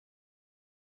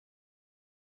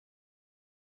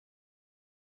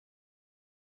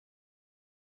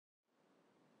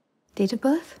Date of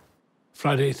birth?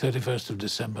 Friday, 31st of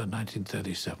December,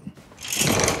 1937.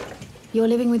 You're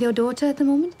living with your daughter at the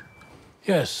moment?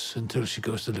 Yes, until she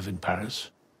goes to live in Paris.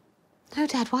 No,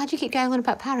 Dad, why do you keep going on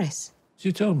about Paris?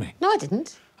 You told me. No, I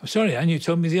didn't. I'm sorry, Anne, you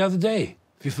told me the other day.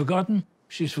 Have you forgotten?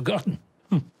 She's forgotten.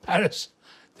 Paris.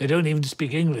 They don't even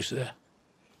speak English there.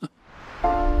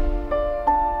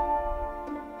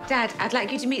 Dad, I'd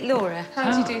like you to meet Laura.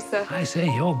 How do you do, sir? I say,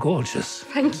 you're gorgeous.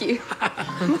 Thank you.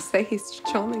 I must say he's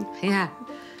charming. Yeah,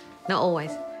 not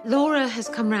always. Laura has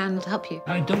come round to help you.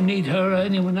 I don't need her or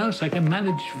anyone else. I can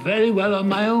manage very well on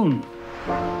my own.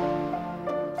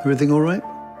 Everything all right?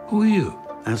 Who are you?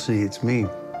 Anthony, it's me,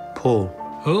 Paul.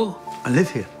 Who? I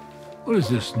live here. What is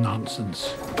this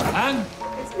nonsense? Anne?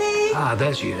 It's me. Ah,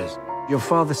 there she is. Your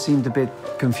father seemed a bit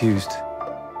confused.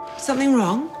 Something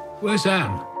wrong? Where's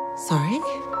Anne? Sorry?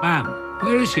 Anne,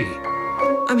 where is she?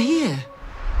 I'm here.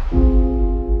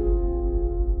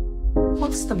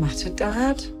 What's the matter,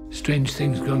 Dad? Strange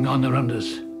things going on around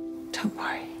us. Don't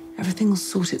worry. Everything will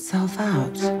sort itself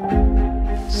out.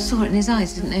 Saw it in his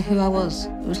eyes, didn't know who I was.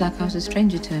 It was like I was a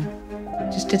stranger to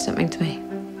him. Just did something to me.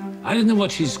 I don't know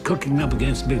what she's cooking up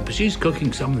against me, but she's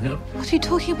cooking something up. What are you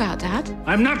talking about, Dad?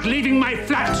 I'm not leaving my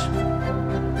flat!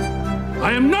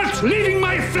 I am not leaving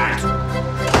my flat!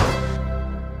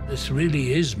 This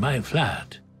really is my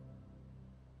flat.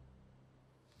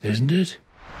 Isn't it?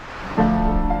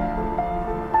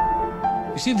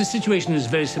 You see, the situation is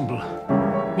very simple.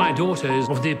 My daughter is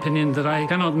of the opinion that I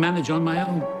cannot manage on my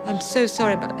own. I'm so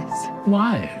sorry about this.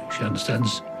 Why? She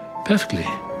understands perfectly.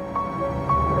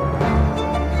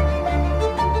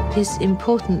 It's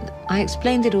important. I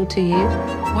explained it all to you.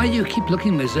 Why do you keep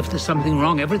looking as if there's something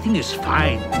wrong? Everything is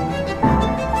fine.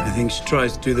 I think she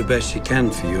tries to do the best she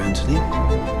can for you, Anthony.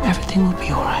 Everything will be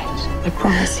all right. I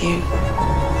promise you.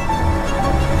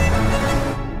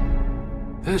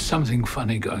 There's something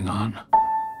funny going on.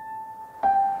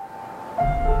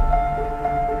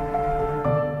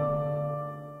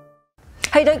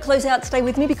 Hey, don't close out, stay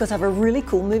with me because I have a really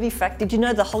cool movie fact. Did you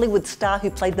know the Hollywood star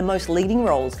who played the most leading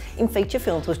roles in feature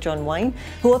films was John Wayne,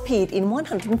 who appeared in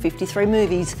 153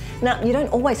 movies? Now, you don't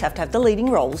always have to have the leading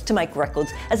roles to make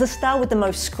records, as the star with the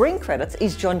most screen credits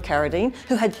is John Carradine,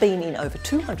 who had been in over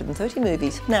 230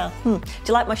 movies. Now, do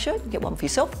you like my shirt? Get one for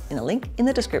yourself in a link in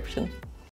the description.